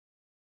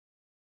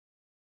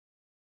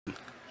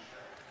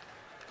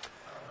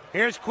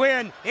Here's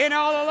Quinn, in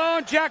all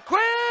alone, Jack Quinn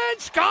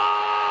scores!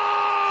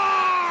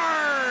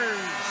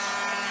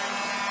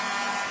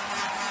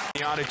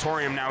 The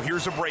auditorium now,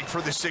 here's a break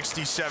for the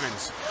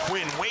 67s.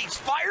 Quinn waits,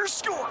 fires,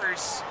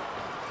 scores!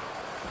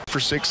 For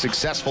 6,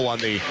 successful on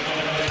the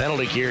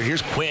penalty here.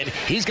 Here's Quinn.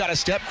 He's got a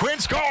step. Quinn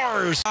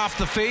scores! Off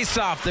the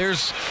face-off.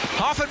 There's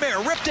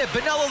Hoffenmeyer. Ripped it.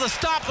 Bonello the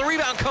stop. The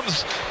rebound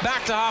comes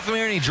back to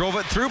Hoffenmeyer, and he drove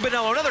it through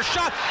Bonello. Another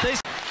shot.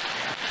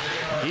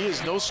 He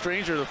is no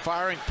stranger to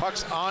firing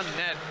pucks on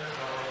net.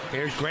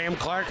 Here's Graham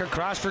Clark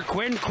across for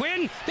Quinn.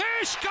 Quinn,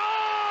 they score!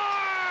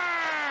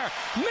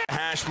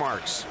 Hash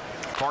marks.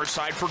 Far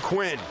side for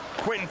Quinn.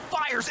 Quinn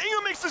fires.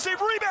 Ingham makes the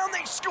save. Rebound.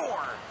 They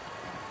score!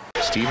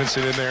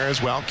 Stevenson in there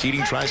as well.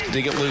 Keating tries to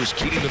dig it loose.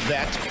 Keating the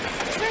vet.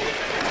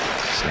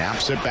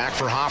 Snaps it back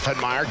for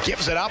Hoffenmeyer.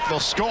 Gives it up. They'll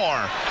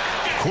score.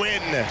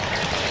 Quinn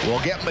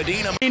will get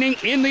Medina.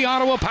 In the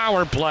Ottawa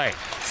power play.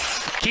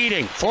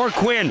 Keating for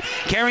Quinn.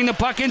 Carrying the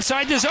puck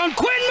inside the zone.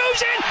 Quinn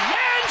moves in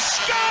and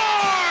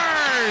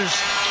scores!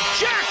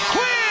 Jack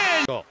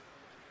Quinn!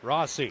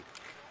 Rossi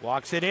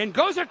walks it in.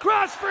 Goes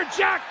across for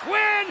Jack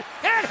Quinn.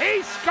 And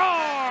he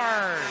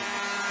scores!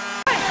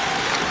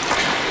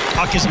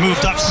 Puck is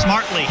moved up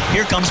smartly.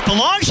 Here comes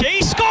Belanger.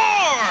 He scores!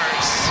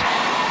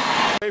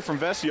 From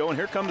Vesio, and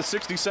here come the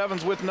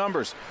 67s with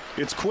numbers.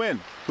 It's Quinn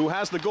who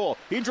has the goal.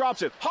 He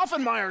drops it.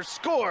 Hoffenmeyer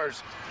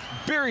scores.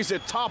 Buries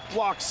it top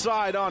block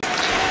side on.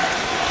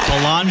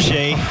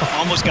 Belanger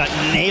almost got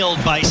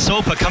nailed by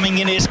Sopa. Coming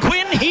in is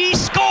Quinn. He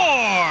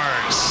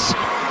scores!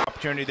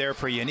 Opportunity there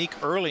for Yannick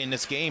early in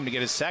this game to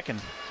get his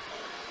second.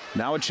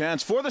 Now a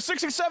chance for the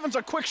 67s.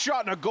 A quick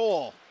shot and a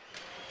goal.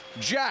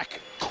 Jack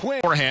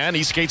Quinn. Forehand,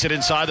 he skates it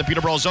inside the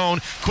Peterborough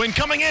zone. Quinn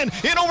coming in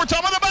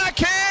overtime on the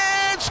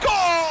backhand, scores!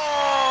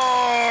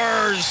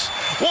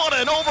 What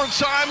an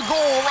overtime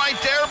goal right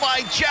there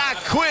by Jack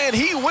Quinn.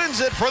 He wins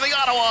it for the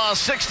Ottawa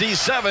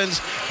 67s.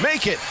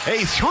 Make it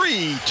a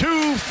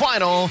 3-2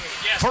 final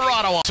for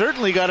Ottawa.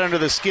 Certainly got under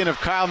the skin of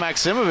Kyle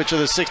Maximovich of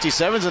the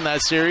 67s in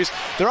that series.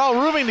 They're all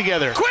rooming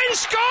together. Quinn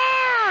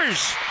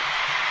scores!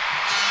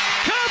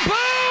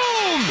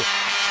 Kaboom!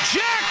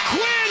 Jack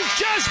Quinn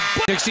just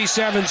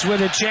 67s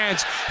with a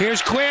chance.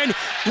 Here's Quinn.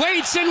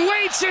 Waits and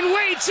waits and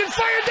waits and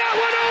fired that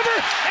one over.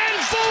 And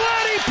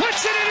Velati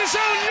puts it in his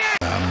own net.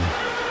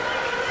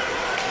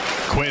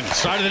 Quinn,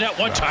 side of the net,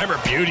 one-timer,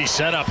 beauty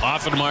setup.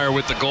 Hoffenmeyer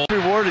with the goal.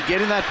 Rewarded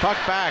getting that puck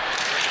back.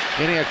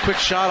 Getting a quick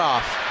shot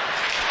off.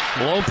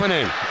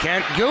 Lopanen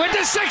can't do it.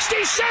 The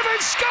 67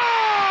 score!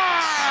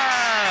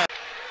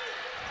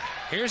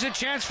 Here's a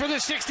chance for the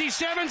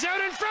 67s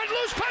out in front.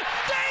 Loose puck.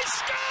 They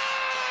score!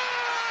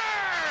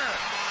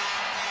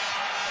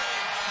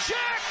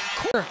 Jack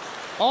Quinn.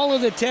 All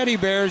of the teddy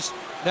bears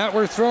that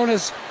were thrown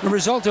as the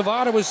result of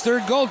Ottawa's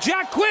third goal.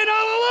 Jack Quinn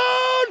all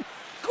alone.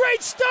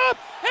 Great stop.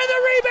 And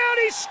the rebound,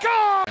 he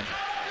scored!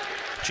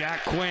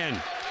 Jack Quinn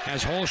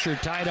has Holscher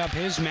tied up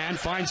his man.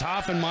 Finds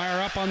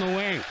Hoffenmeyer up on the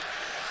wing.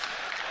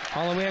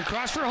 All the way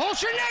across for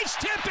Holscher. Nice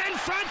tip in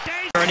front.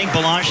 Turning,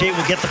 Belanger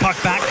will get the puck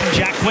back from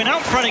Jack Quinn.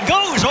 Out front it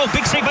goes. Oh,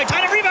 big save by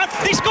Tyler. Rebound.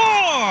 They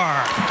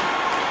score!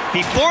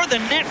 Before the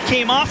net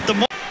came off the...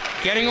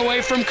 Getting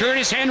away from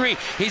Curtis Henry.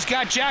 He's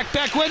got Jack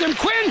Beck with him.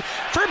 Quinn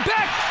for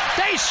Beck.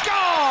 They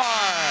score!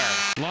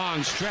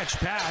 Long stretch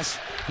pass.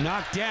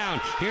 Knocked down.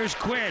 Here's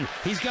Quinn.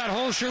 He's got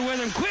Holscher with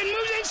him. Quinn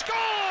moves and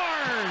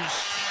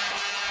scores!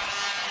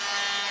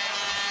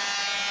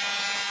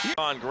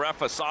 On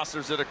Greffa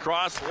saucers it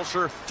across.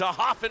 Holscher to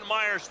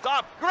Hoffenmeyer.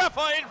 Stop.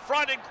 Greffa in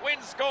front and Quinn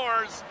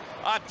scores.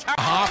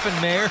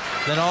 Hoffenmeyer,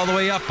 then all the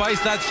way up ice.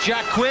 That's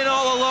Jack Quinn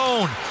all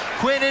alone.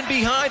 Quinn in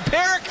behind.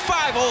 Perrick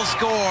 5-0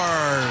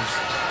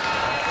 scores.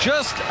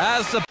 Just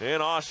as the...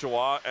 In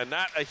Oshawa, and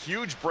that a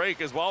huge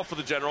break as well for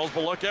the Generals,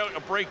 but look out,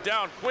 a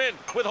breakdown. Quinn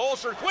with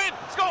Holscher. Quinn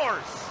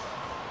scores!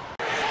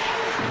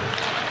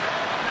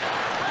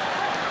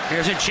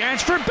 Here's a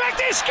chance for Beck.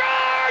 They score!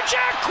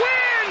 Jack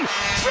Quinn!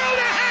 Through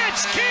the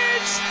hats,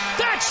 kids!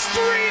 That's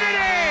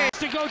 3-8!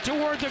 To go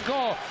toward the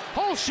goal.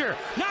 Holscher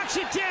knocks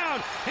it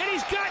down, and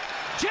he's got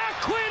Jack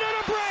Quinn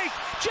on a break.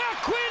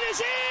 Jack Quinn is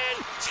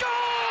in!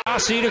 Score!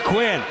 Rossi to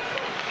Quinn.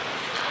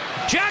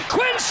 Jack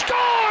Quinn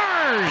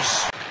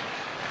scores!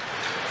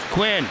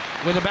 Quinn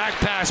with a back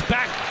pass,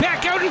 back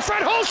out in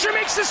front. Holscher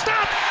makes the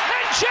stop,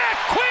 and Jack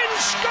Quinn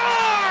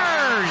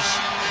scores!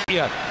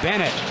 Yeah,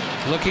 Bennett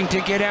looking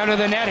to get out of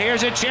the net.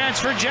 Here's a chance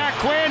for Jack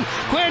Quinn.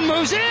 Quinn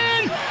moves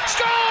in,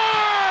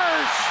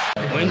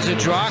 scores! Wins a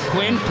draw.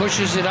 Quinn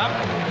pushes it up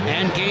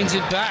and gains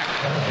it back.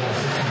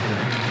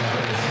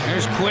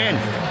 Here's Quinn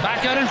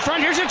back out in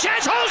front. Here's a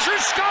chance. Holscher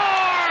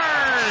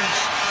scores!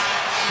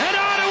 And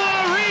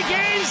Ottawa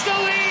regains the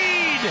lead.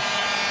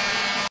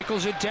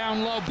 It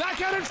down low,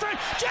 back out in front.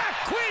 Jack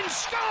Quinn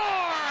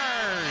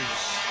scores!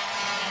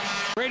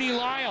 Brady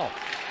Lyle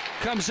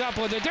comes up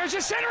with it. There's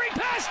a centering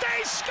pass.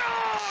 They score!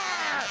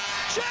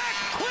 Jack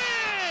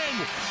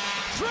Quinn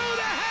through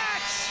the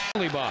hats.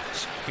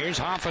 Box. Here's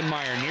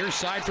Hoffenmeyer near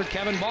side for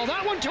Kevin Ball.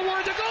 That one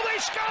toward the goal. They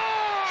score!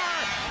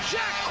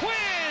 Jack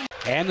Quinn!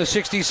 And the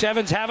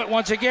 67s have it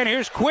once again.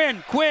 Here's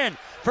Quinn. Quinn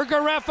for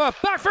Gareffa.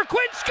 Back for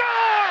Quinn.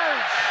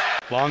 Scores!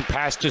 Long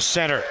pass to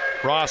center.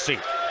 Rossi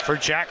for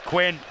Jack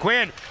Quinn.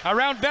 Quinn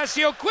around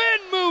Vesio. Quinn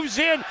moves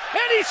in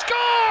and he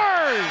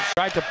scores!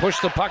 Tried to push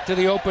the puck to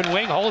the open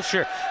wing.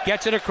 Holscher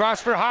gets it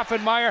across for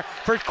Hoffenmeyer.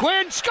 For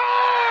Quinn.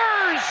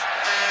 Scores!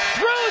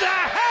 Through the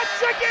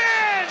hats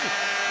again!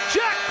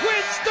 Jack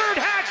Quinn's third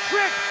hat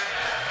trick.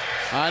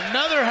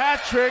 Another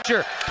hat trick.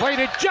 Played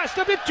it just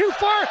a bit too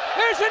far.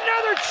 There's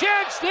another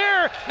chance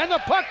there. And the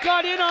puck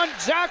got in on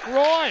Zach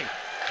Roy.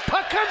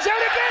 Puck comes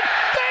out again.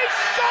 They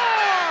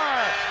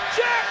score!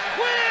 Jack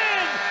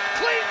Quinn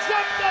cleans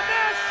up the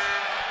mess.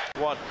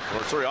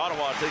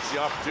 Ottawa takes the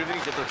opportunity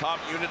to get their top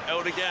unit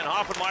out again.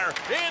 Hoffenmeyer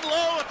in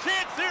low, a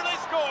chance here, they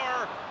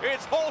score.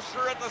 It's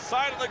Holscher at the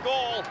side of the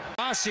goal.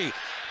 Rossi,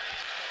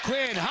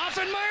 Quinn,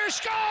 Hoffenmeyer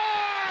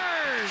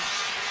scores!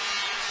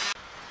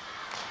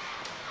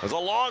 There's a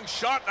long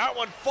shot, that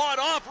one fought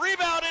off.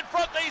 Rebound in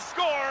front, they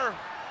score.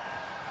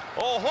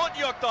 Oh,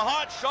 Hunyuk, the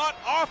hot shot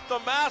off the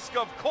mask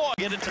of Quinn.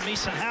 Get it to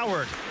Mason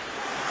Howard.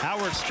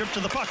 Howard stripped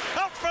to the puck.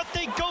 Out front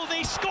they go,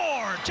 they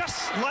score!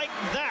 Just like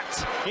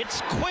that.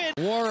 It's Quinn.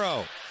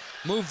 Waro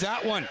moved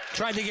that one.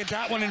 Tried to get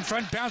that one in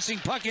front. Bouncing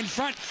puck in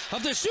front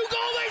of the Sioux goal.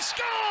 They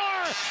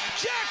score!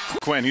 Jack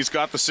Quinn, he's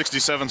got the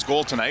 67's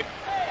goal tonight.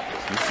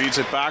 He feeds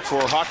it back for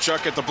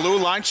Hotchuk at the blue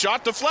line.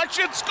 Shot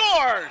deflection,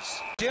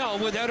 scores! Still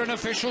without an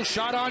official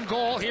shot on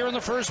goal here in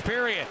the first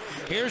period.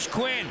 Here's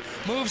Quinn,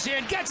 moves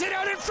in, gets it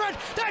out in front.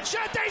 That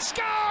shot, they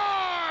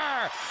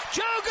score!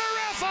 Joe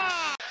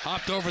Gareffa!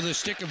 Hopped over the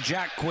stick of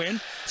Jack Quinn,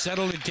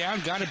 settled it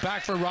down, got it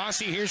back for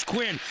Rossi. Here's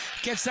Quinn,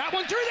 gets that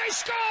one through, they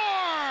score!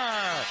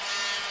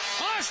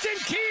 Austin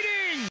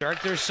Keating!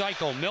 Start their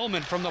cycle,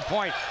 Millman from the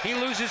point. He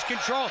loses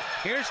control.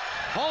 Here's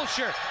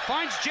Holscher,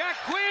 finds Jack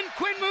Quinn.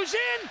 Quinn moves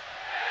in,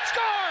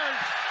 scores!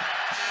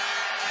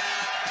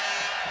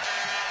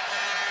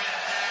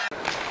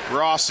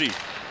 Rossi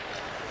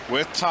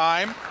with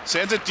time,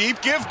 sends it deep,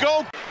 give,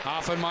 go.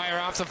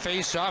 Hoffenmeyer off the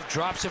face-off,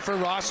 drops it for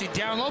Rossi,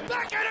 down low,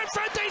 back out in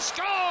front, they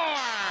score!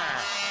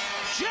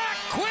 Jack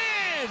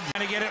Quinn!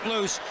 Trying to get it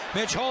loose,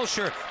 Mitch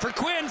Holscher for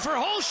Quinn, for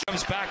Holscher.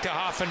 Comes back to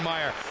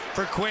Hoffenmeyer,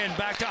 for Quinn,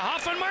 back to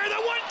Hoffenmeyer,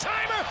 the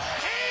one-timer!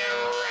 He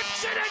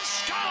rips it and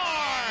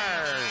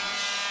scores!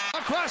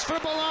 Across for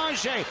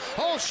Belanger,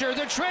 Holscher,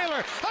 the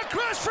trailer,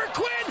 across for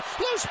Quinn,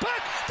 loose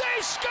puck,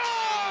 they score!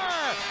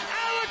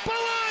 Alec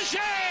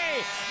Belanger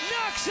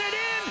knocks it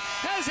in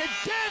as it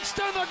danced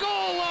on the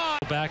goal line.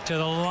 Back to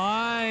the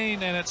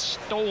line, and it's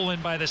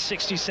stolen by the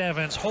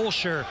 67s.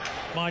 Holscher,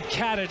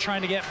 Moncada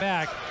trying to get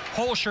back.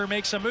 Holscher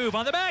makes a move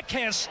on the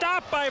backhand,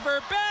 stopped by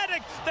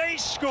Verbatic, they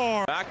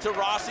score. Back to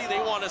Rossi, they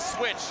want to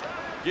switch.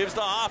 Gives to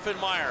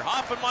Hoffenmeyer.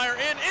 Hoffenmeyer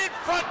in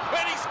front,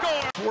 when he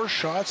scores. 4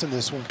 shots in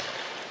this one.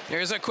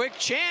 There's a quick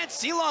chance.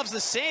 Seelov's the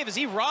save as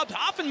he robbed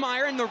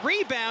Hoffenmeyer, and the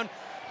rebound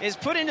is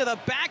put into the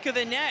back of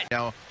the net.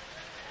 Now,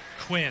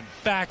 Quinn,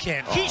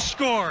 backhand, he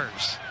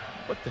scores.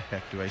 What the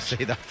heck do I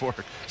say that for?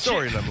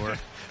 Sorry, Lamour.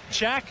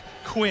 Jack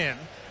Quinn,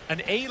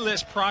 an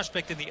A-list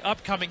prospect in the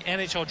upcoming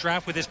NHL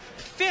Draft with his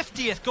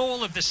 50th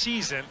goal of the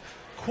season.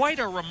 Quite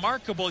a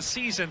remarkable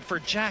season for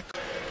Jack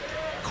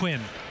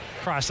Quinn.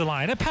 Across the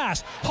line, a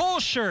pass.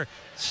 Holscher,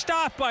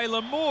 stopped by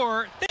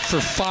Lamour.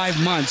 For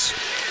 5 months,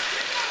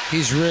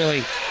 he's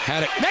really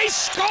had it. They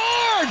score!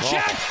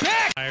 Jack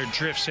Beck! Meyer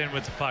drifts in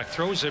with the puck,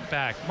 throws it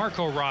back.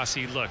 Marco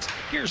Rossi looks.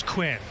 Here's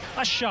Quinn.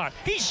 A shot.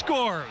 He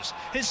scores!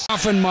 His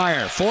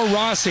Hoffenmeyer for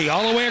Rossi,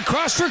 all the way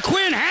across for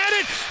Quinn. Had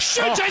it,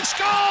 shoots and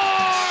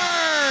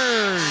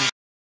scores!